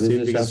Proctoring. Okay, das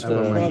sehen wir jetzt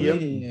einfach mal hier.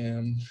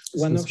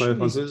 Das sind zwei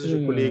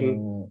französische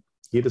Kollegen.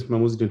 Jedes Mal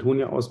muss ich den Ton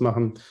hier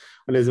ausmachen.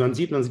 Und man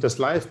sieht das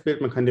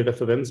Live-Bild, man kann die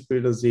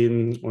Referenzbilder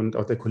sehen und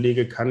auch der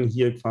Kollege kann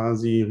hier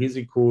quasi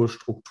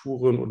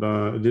Risikostrukturen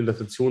oder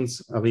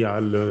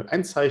Dilatationsareale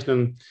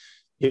einzeichnen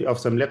hier auf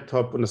seinem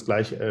Laptop und das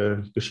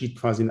gleiche geschieht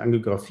quasi in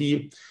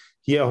Angiographie.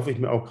 Hier hoffe ich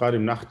mir auch gerade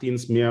im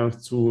Nachtdienst mehr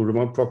zu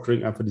Remote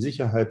Proctoring einfach die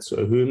Sicherheit zu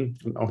erhöhen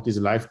und auch diese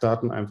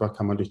Live-Daten einfach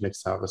kann man durch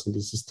Nexaris in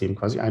dieses System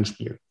quasi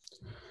einspielen.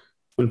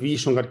 Und wie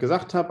ich schon gerade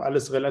gesagt habe,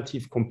 alles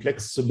relativ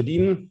komplex zu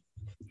bedienen.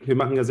 Wir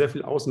machen ja sehr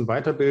viel Aus- und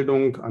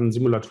Weiterbildung an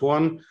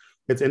Simulatoren.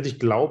 Letztendlich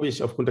glaube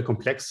ich, aufgrund der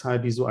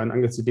Komplexheit, die so ein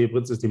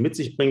Angio-CT-Hybridsystem mit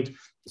sich bringt,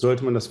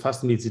 sollte man das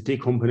fast in die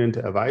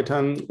CT-Komponente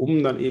erweitern,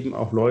 um dann eben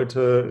auch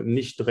Leute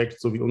nicht direkt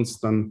so wie uns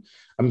dann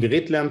am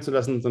Gerät lernen zu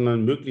lassen,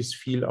 sondern möglichst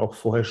viel auch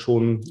vorher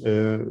schon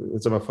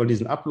von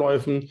diesen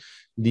Abläufen,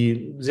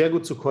 die sehr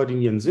gut zu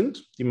koordinieren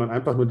sind, die man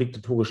einfach nur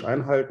diktatorisch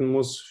einhalten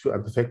muss, für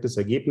ein perfektes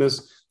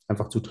Ergebnis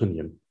einfach zu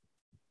trainieren.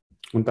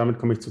 Und damit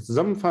komme ich zur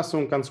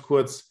Zusammenfassung ganz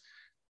kurz.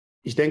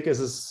 Ich denke, es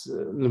ist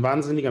ein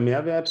wahnsinniger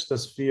Mehrwert,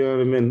 dass wir,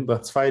 wenn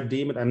wir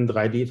 2D mit einem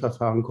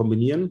 3D-Verfahren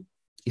kombinieren,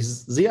 ich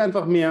sehe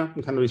einfach mehr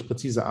und kann dadurch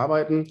präzise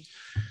arbeiten.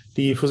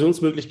 Die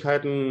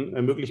Fusionsmöglichkeiten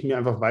ermöglichen mir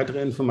einfach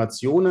weitere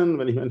Informationen.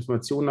 Wenn ich mehr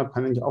Informationen habe,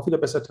 kann ich auch wieder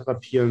besser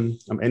therapieren.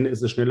 Am Ende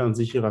ist es schneller und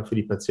sicherer für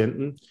die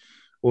Patienten.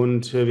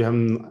 Und wir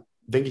haben,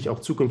 denke ich, auch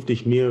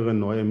zukünftig mehrere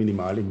neue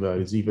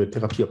minimalinvasive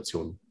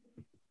Therapieoptionen.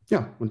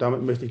 Ja, und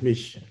damit möchte ich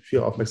mich für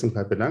Ihre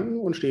Aufmerksamkeit bedanken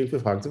und stehe für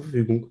Fragen zur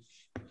Verfügung.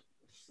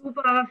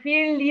 Super,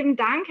 vielen lieben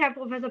Dank, Herr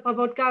Professor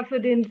Prabotka,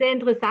 für den sehr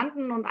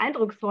interessanten und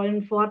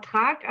eindrucksvollen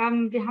Vortrag.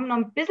 Wir haben noch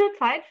ein bisschen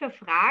Zeit für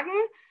Fragen.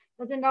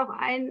 Da sind auch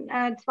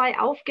zwei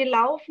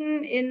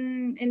aufgelaufen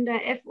in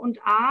der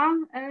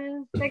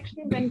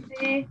F&A-Section, wenn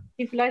Sie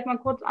die vielleicht mal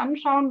kurz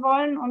anschauen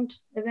wollen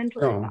und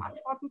eventuell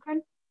beantworten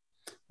können.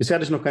 Bisher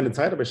hatte ich noch keine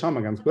Zeit, aber ich schaue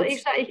mal ganz kurz.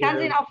 Also ich kann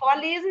es Ihnen auch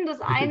vorlesen.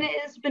 Das eine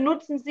ist,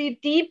 benutzen Sie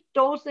Deep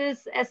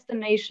Doses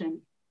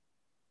Estimation?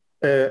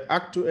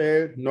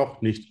 Aktuell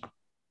noch nicht.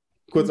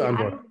 Kurze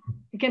Antwort.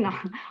 Genau.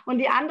 Und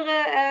die andere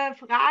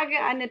Frage,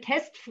 eine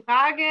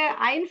Testfrage,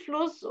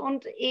 Einfluss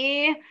und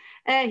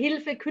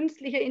Hilfe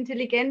künstlicher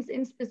Intelligenz,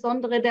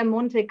 insbesondere der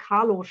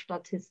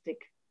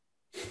Monte-Carlo-Statistik.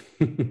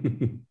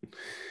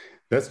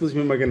 Das muss ich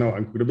mir mal genau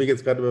angucken. Da bin ich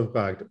jetzt gerade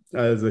überfragt.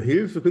 Also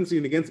Hilfe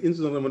künstliche Intelligenz,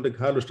 insbesondere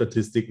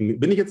Monte-Carlo-Statistiken.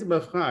 Bin ich jetzt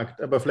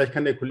überfragt, aber vielleicht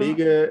kann der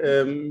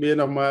Kollege mir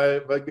noch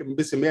mal ein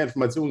bisschen mehr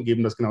Informationen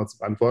geben, das genau zu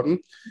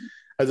beantworten.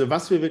 Also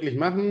was wir wirklich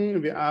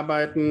machen, wir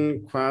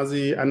arbeiten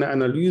quasi an der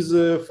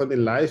Analyse von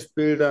den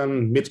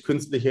Live-Bildern mit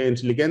künstlicher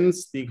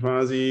Intelligenz, die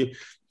quasi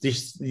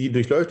sich die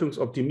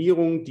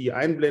Durchleuchtungsoptimierung, die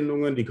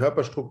Einblendungen, die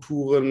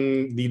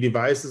Körperstrukturen, die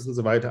Devices und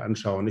so weiter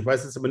anschauen. Ich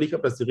weiß jetzt aber nicht,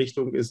 ob das die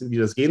Richtung ist, in die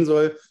das gehen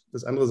soll.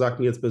 Das andere sagt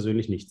mir jetzt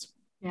persönlich nichts.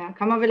 Ja,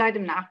 kann man vielleicht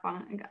im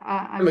Nachgang.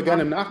 Können wir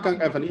gerne im Nachgang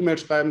einfach eine E-Mail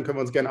schreiben, können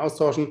wir uns gerne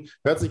austauschen.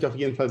 Hört sich auf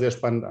jeden Fall sehr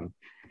spannend an.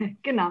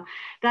 Genau.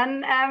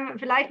 Dann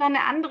vielleicht noch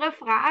eine andere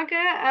Frage.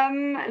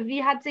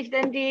 Wie hat sich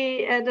denn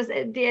die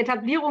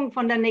Etablierung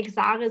von der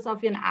Nexaris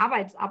auf Ihren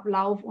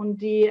Arbeitsablauf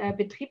und die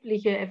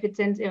betriebliche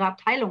Effizienz Ihrer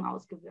Abteilung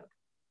ausgewirkt?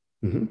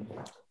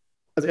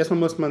 Also erstmal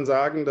muss man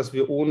sagen, dass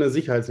wir ohne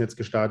Sicherheitsnetz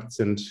gestartet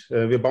sind.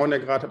 Wir bauen ja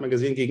gerade, hat man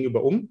gesehen,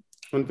 gegenüber um.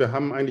 Und wir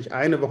haben eigentlich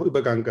eine Woche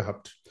Übergang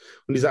gehabt.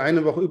 Und diese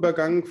eine Woche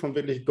Übergang von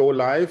wirklich Go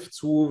Live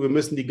zu, wir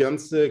müssen die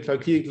ganze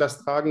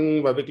Klinik-Last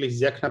tragen, war wirklich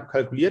sehr knapp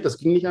kalkuliert. Das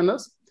ging nicht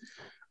anders.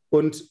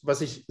 Und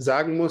was ich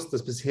sagen muss,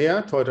 dass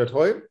bisher, toi, toi,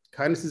 toi,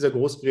 keines dieser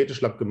Großgeräte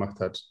schlapp gemacht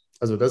hat.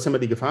 Also das ist immer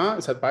die Gefahr.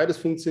 Es hat beides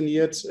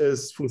funktioniert.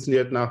 Es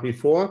funktioniert nach wie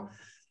vor.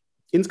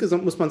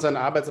 Insgesamt muss man seine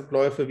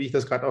Arbeitsabläufe, wie ich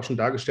das gerade auch schon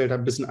dargestellt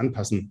habe, ein bisschen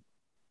anpassen.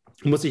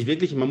 Man muss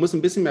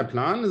ein bisschen mehr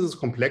planen. Es ist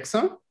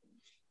komplexer.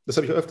 Das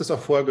habe ich öfters auch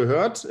vorher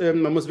gehört.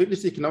 Man muss wirklich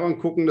sich genau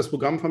angucken, das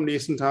Programm vom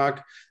nächsten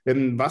Tag,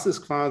 was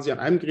ist quasi an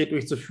einem Gerät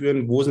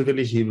durchzuführen, wo sind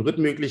wirklich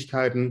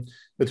Hybridmöglichkeiten.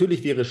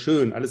 Natürlich wäre es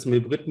schön, alles im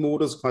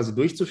Hybridmodus quasi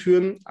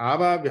durchzuführen,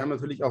 aber wir haben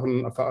natürlich auch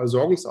einen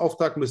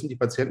Versorgungsauftrag, müssen die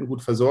Patienten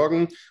gut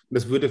versorgen und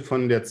das würde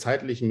von der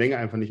zeitlichen Menge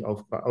einfach nicht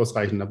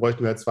ausreichen. Da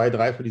bräuchten wir halt 2,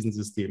 3 von diesen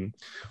Systemen.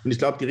 Und ich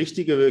glaube, die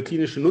richtige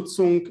klinische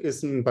Nutzung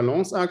ist ein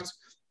Balanceakt.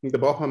 Und da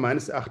braucht man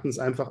meines Erachtens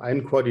einfach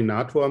einen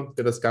Koordinator,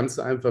 der das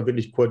Ganze einfach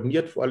wirklich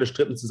koordiniert, wo alle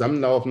Strippen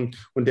zusammenlaufen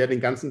und der den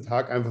ganzen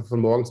Tag einfach von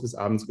morgens bis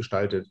abends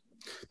gestaltet.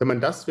 Wenn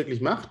man das wirklich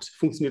macht,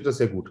 funktioniert das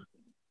sehr gut.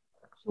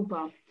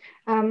 Super.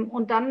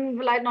 Und dann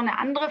vielleicht noch eine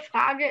andere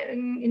Frage.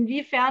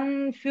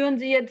 Inwiefern führen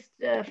Sie jetzt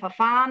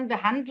Verfahren,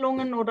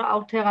 Behandlungen oder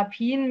auch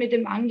Therapien mit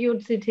dem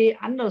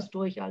Angio-CT anders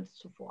durch als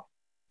zuvor?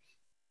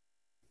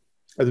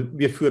 Also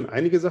wir führen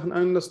einige Sachen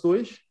anders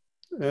durch.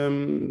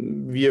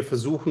 Wir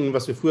versuchen,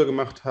 was wir früher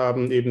gemacht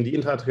haben, eben die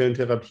intraarteriellen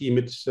Therapie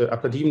mit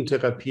ablativen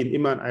Therapien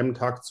immer an einem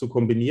Tag zu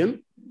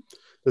kombinieren.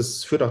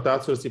 Das führt auch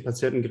dazu, dass die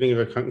Patienten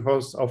geringere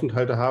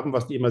Krankenhausaufenthalte haben,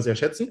 was die immer sehr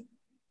schätzen.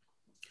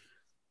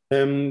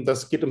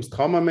 Das geht ums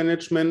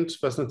Traumamanagement,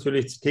 was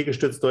natürlich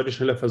CT-gestützt deutlich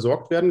schneller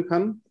versorgt werden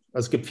kann.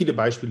 Also es gibt viele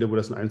Beispiele, wo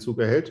das einen Einzug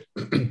erhält.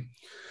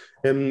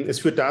 Es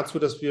führt dazu,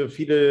 dass wir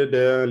viele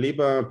der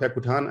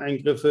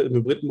Leber-Perkutan-Eingriffe im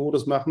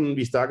Hybrid-Modus machen,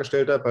 wie ich es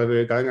dargestellt habe, bei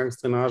der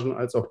Gallgangsdrainagen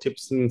als auch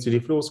Tipsen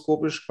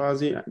CT-fluoroskopisch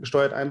quasi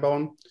gesteuert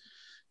einbauen.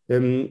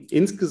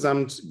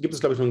 Insgesamt gibt es,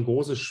 glaube ich, noch ein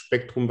großes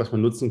Spektrum, was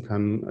man nutzen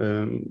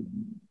kann,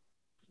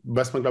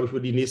 was man, glaube ich,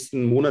 über die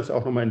nächsten Monate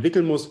auch nochmal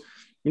entwickeln muss.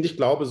 Und ich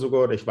glaube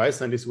sogar, oder ich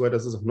weiß eigentlich sogar,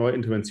 dass es auch neue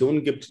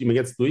Interventionen gibt, die man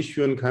jetzt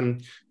durchführen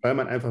kann, weil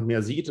man einfach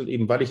mehr sieht und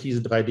eben weil ich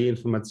diese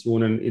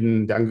 3D-Informationen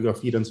in der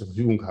Angiographie dann zur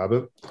Verfügung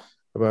habe.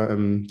 Aber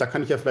da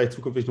kann ich ja vielleicht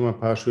zukünftig noch mal ein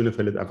paar schöne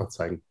Fälle einfach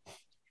zeigen.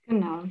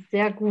 Genau,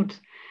 sehr gut.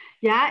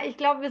 Ja, ich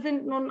glaube, wir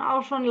sind nun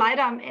auch schon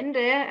leider am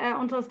Ende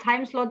unseres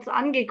Timeslots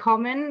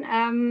angekommen.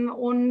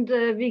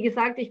 Wie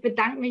gesagt, ich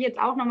bedanke mich jetzt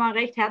auch nochmal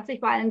recht herzlich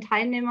bei allen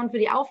Teilnehmern für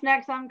die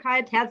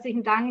Aufmerksamkeit.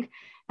 Herzlichen Dank,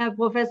 Herr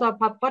Professor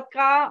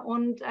Papotka.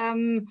 Und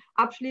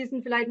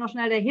abschließend vielleicht noch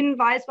schnell der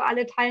Hinweis für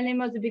alle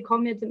Teilnehmer. Sie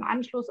bekommen jetzt im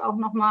Anschluss auch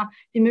nochmal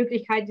die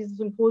Möglichkeit, dieses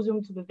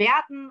Symposium zu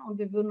bewerten. Und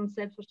wir würden uns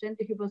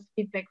selbstverständlich über das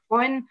Feedback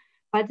freuen.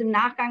 Falls im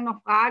Nachgang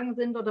noch Fragen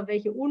sind oder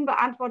welche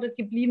unbeantwortet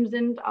geblieben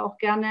sind, auch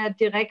gerne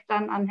direkt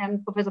dann an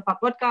Herrn Professor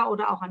Papotka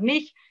oder auch an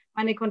mich.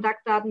 Meine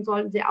Kontaktdaten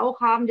sollten Sie auch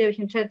haben, die habe ich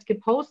im Chat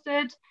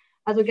gepostet.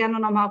 Also gerne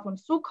nochmal auf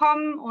uns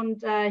zukommen.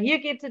 Und hier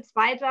geht es jetzt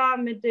weiter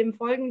mit dem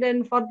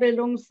folgenden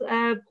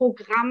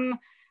Fortbildungsprogramm.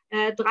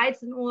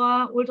 13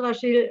 Uhr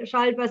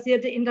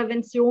ultraschallbasierte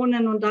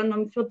Interventionen und dann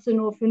um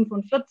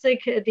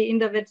 14:45 Uhr die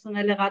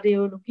interventionelle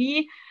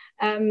Radiologie.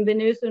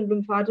 Venöse und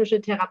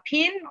lymphatische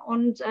Therapien.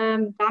 Und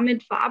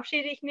damit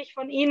verabschiede ich mich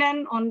von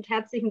Ihnen und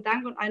herzlichen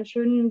Dank und einen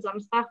schönen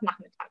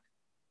Samstagnachmittag.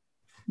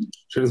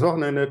 Schönes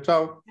Wochenende.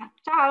 Ciao. Ja,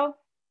 ciao.